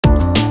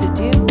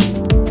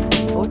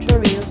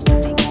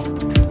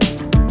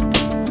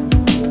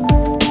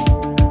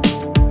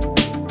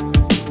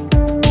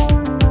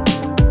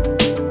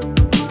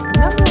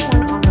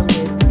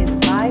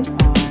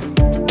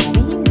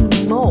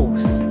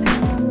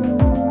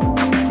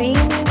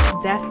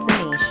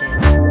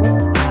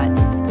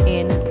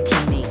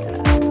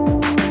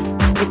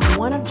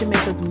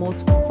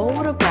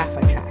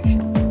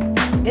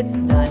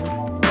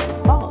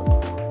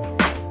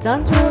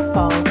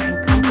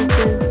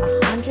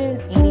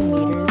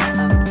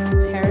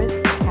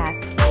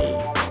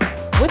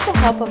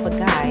help of a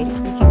guide, you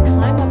can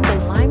climb up the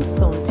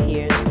limestone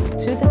tiers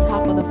to the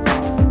top of the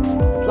falls,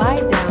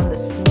 slide down the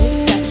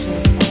smooth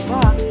sections of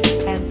rock,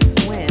 and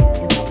swim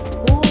in the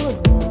cool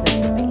lagoons at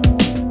the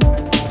base.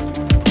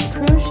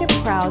 Cruise ship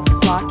crowds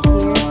flock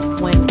here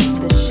when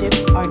the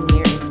ships are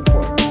near its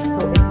port, so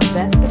it's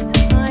best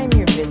to time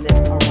your visit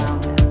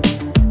around them.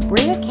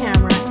 Bring a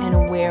camera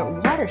and wear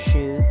water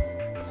shoes.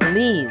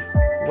 Please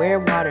wear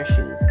water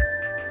shoes.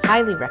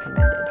 Highly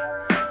recommended.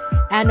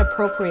 And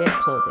appropriate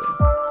clothing,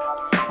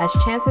 as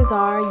chances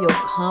are you'll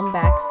come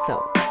back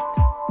soaked.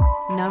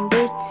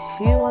 Number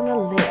 2 on the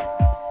list,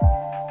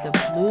 the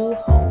Blue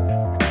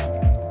Hole.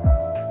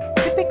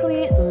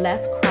 Typically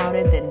less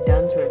crowded than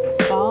Dunn's River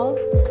Falls,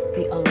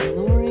 the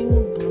alluring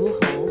Blue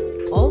Hole,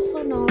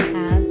 also known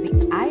as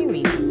the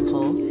Erie Blue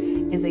Hole,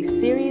 is a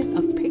series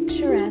of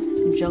picturesque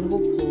jungle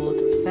pools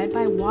fed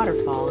by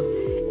waterfalls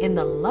in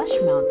the lush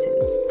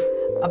mountains,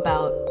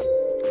 about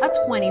a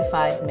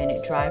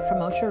 25-minute drive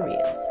from OCHO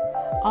Rios,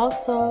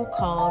 also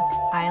called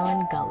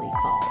Island Gully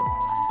Falls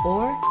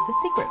or the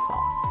Secret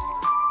Falls.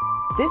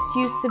 This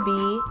used to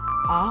be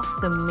off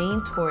the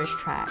main tourist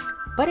track,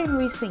 but in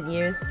recent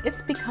years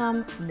it's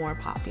become more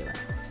popular.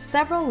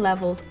 Several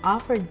levels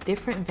offer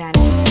different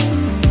vantage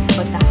points,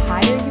 but the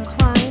higher you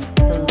climb,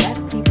 the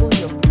less people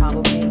you'll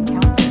probably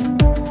encounter.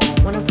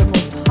 One of the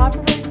most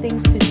popular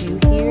things to do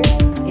here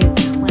is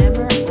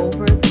clamber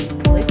over the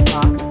slick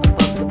rocks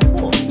above the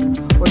pool,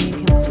 where you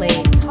can play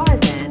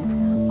Tarzan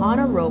on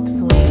a rope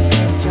swing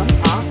and jump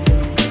off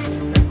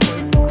into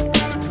turquoise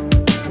waters.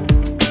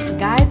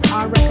 Guides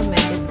are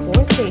recommended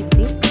for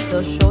safety.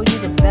 They'll show you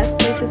the best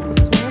places to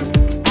swim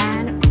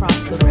and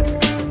cross the river.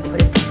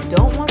 But if you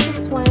don't want to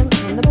swim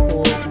in the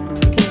pool,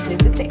 you can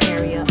visit the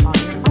area on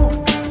your own.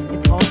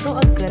 It's also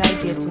a good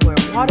idea to wear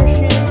water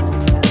shoes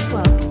as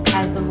well,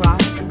 as the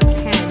rocks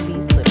can be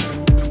slippery.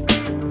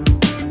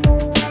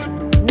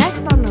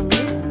 Next on the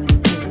list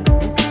is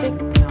Mystic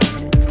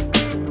Mountain.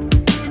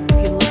 If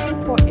you're looking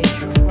for a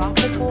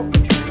tropical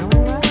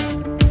adrenaline rush,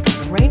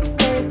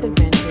 Rainforest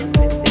Adventures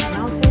Mystic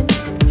Mountain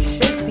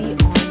should be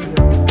on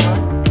your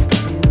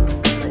must-do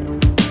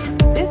list.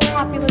 This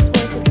popular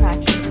tourist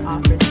attraction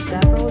offers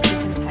several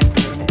different types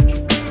of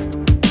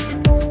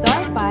adventures.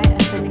 Start by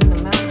ascending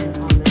the mountain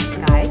on the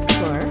Sky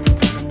Explorer,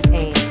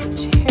 a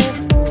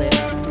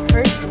chairlift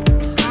perched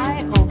high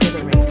over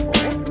the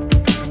rainforest.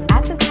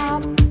 At the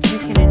top, you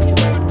can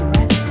enjoy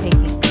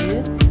breathtaking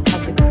views of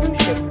the cruise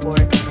ship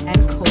port and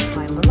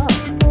coastline below.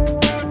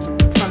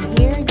 From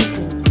here, you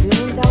can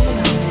zoom down the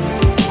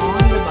mountain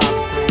on the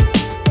bobsled,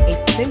 a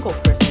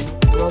single-person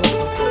roller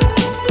coaster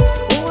ride,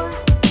 or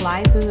fly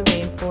through the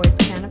rainforest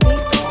canopy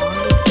on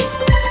the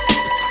zipper.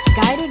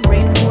 Guided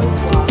rainforest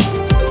walks,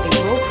 a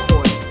rope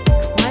course,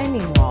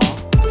 climbing wall,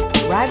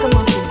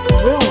 ragamuffin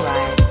thrill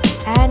ride,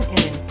 and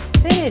an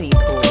infinity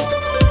pool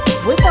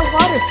with a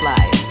water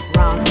slide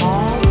around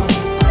all of the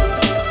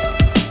parks.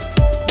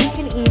 You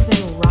can even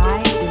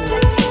ride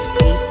electric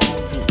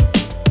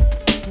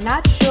ATVs.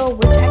 Not sure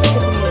which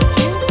activity to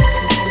choose?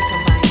 You can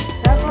combine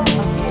several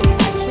of the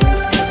attractions in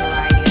a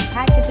variety of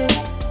packages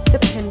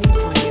depending on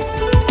your needs.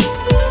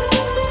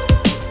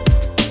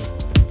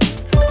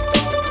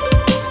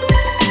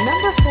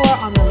 Number 4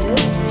 on the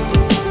list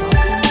is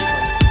Dolphin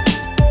Cove.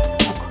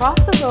 Across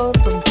the road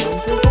from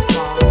Dunn's River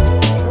Falls to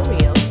OCHO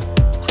Rios,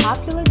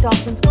 popular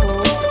Dolphins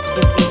Cove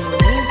is a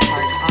marine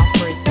park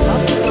offering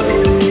dolphin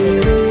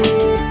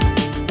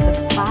The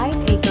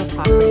 5-acre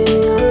property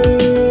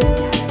encompasses a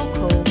natural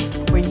cove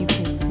where you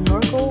can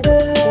snorkel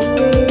with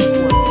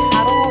stingrays or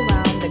paddle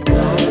around the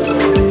glass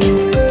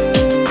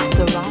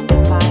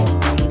surrounded by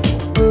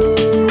rainforests.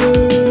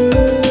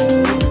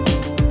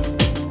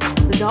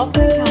 The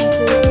dolphin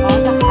encounters are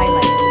the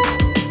highlight here.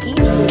 Each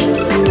visit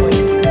is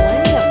worth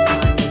plenty of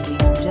time with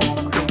these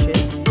gentle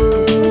creatures,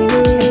 including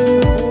a chance to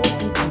hold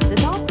and feed the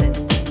dolphins,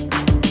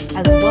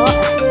 as well as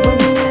swim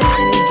with them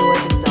and enjoy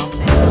the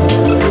dolphin.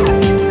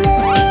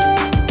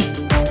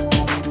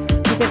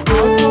 You can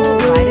also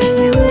ride a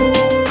camel,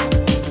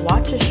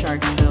 watch a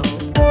shark show,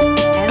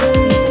 and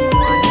see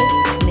iguanas,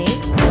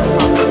 snakes, and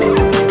crocodiles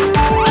on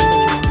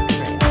the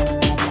trail.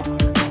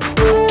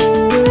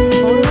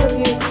 Photos of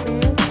your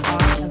experience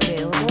are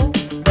available.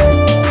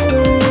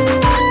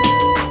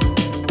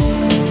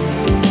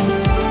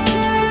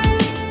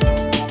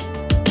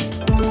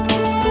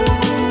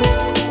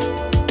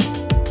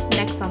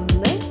 Next on the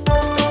list,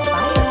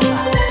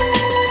 Firefly.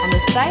 On the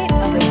site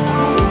of a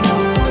former hotel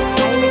for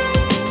pirate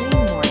Henry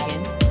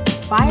Morgan,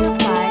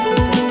 Firefly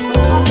is the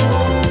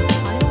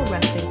final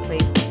resting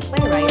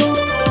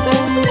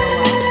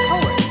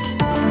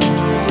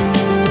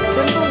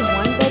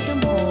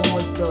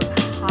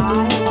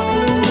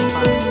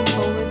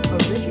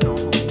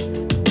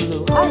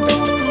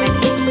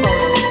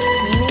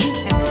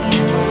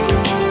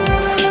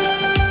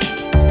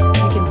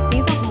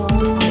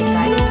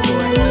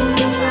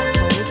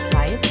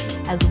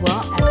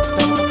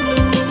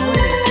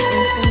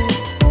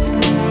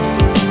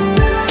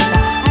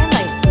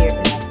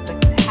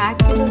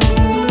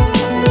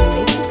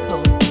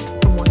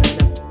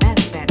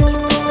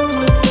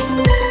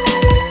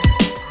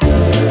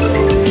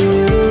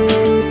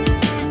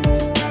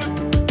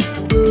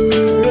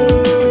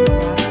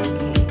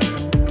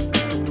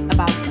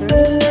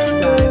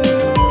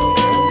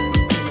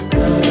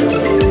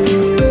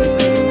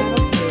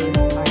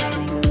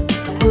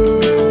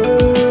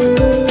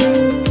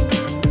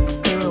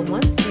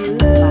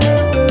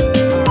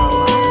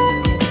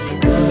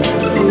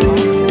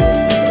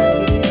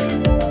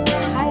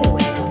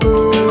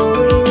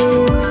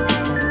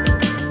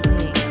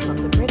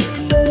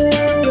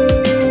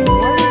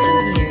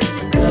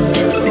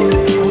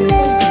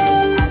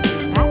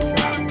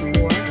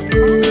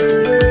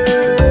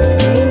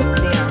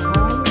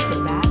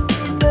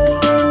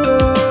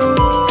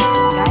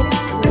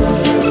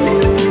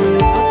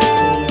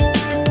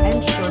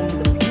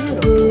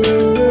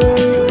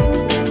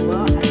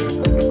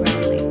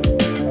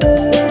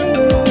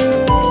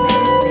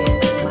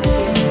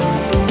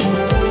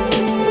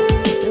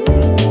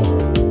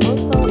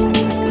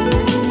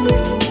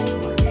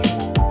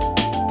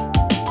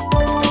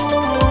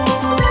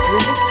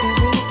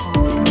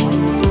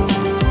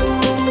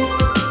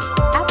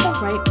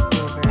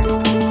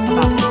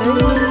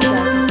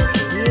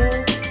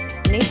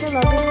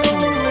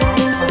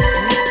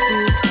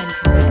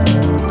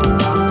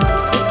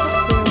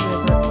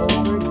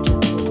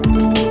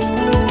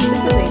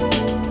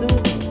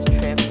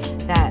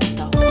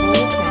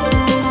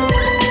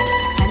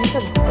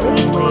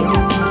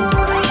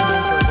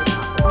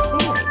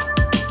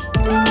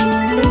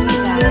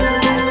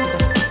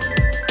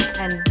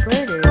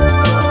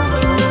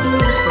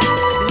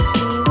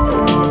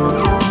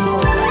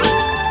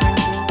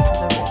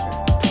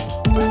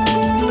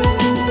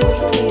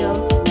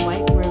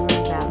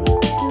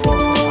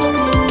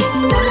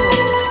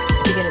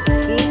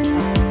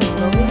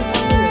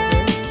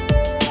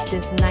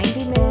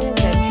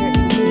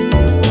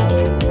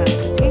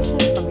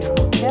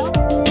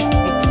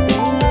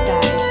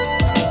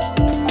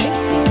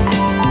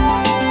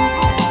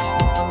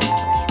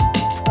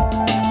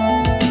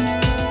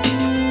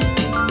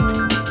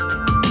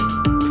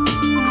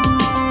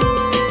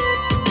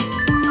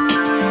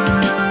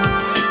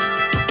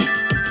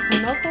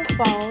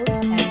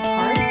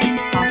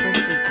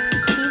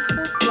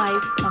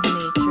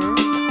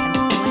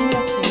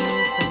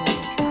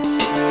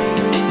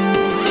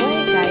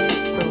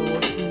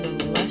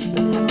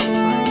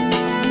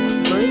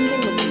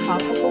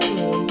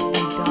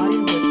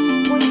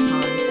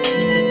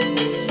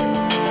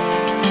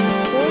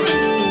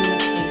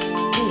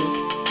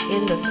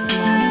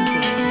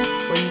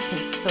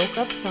soak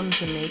up some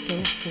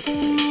Jamaican history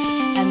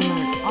and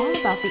learn all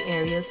about the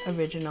area's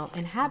original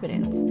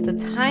inhabitants, the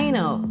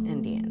Taino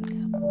Indians.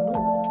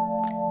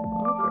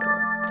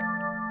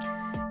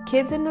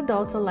 Kids and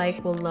adults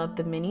alike will love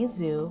the mini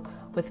zoo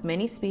with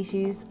many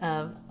species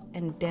of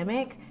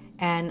endemic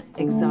and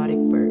exotic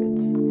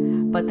birds.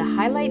 But the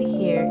highlight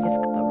here is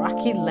the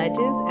rocky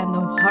ledges and the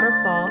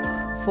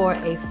waterfall for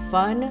a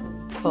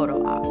fun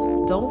photo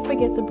op. Don't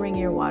forget to bring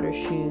your water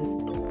shoes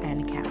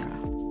and camera.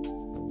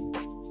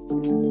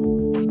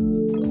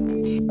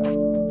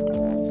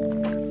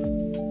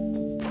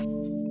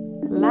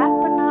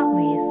 Last but not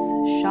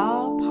least,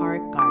 Shaw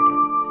Park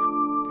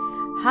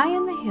Gardens. High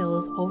in the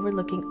hills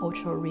overlooking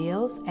OCHO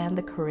Rios and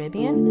the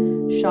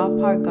Caribbean, Shaw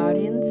Park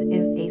Gardens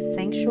is a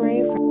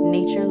sanctuary for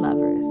nature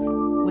lovers.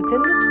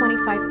 Within the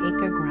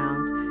 25-acre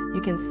grounds,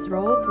 you can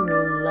stroll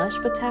through lush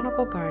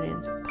botanical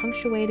gardens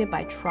punctuated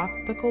by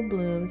tropical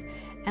blooms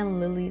and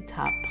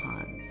lily-top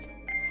ponds.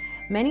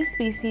 Many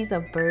species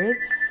of birds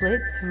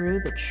flit through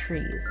the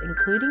trees,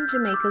 including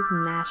Jamaica's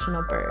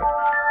national bird,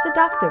 the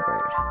doctor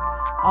bird,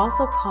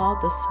 also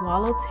called the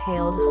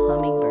swallow-tailed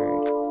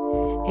hummingbird.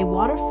 A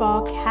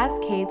waterfall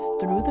cascades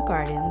through the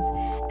gardens,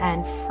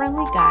 and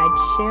friendly guides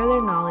share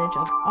their knowledge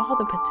of all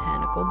the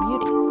botanical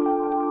beauties.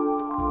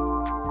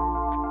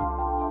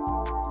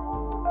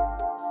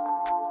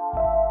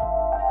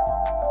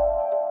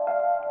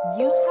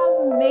 You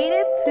have made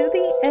it to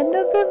the end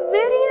of the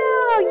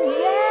video!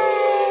 Yay!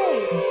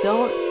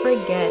 Don't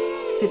forget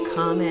to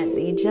comment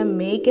the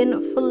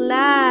Jamaican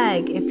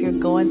flag. If you're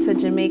going to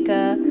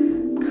Jamaica,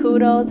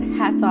 kudos,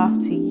 hats off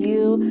to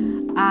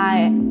you.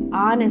 I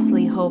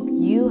honestly hope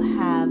you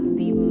have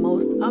the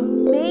most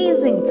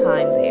amazing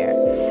time there.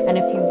 And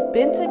if you've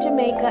been to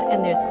Jamaica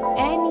and there's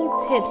any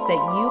tips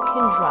that you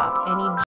can drop, any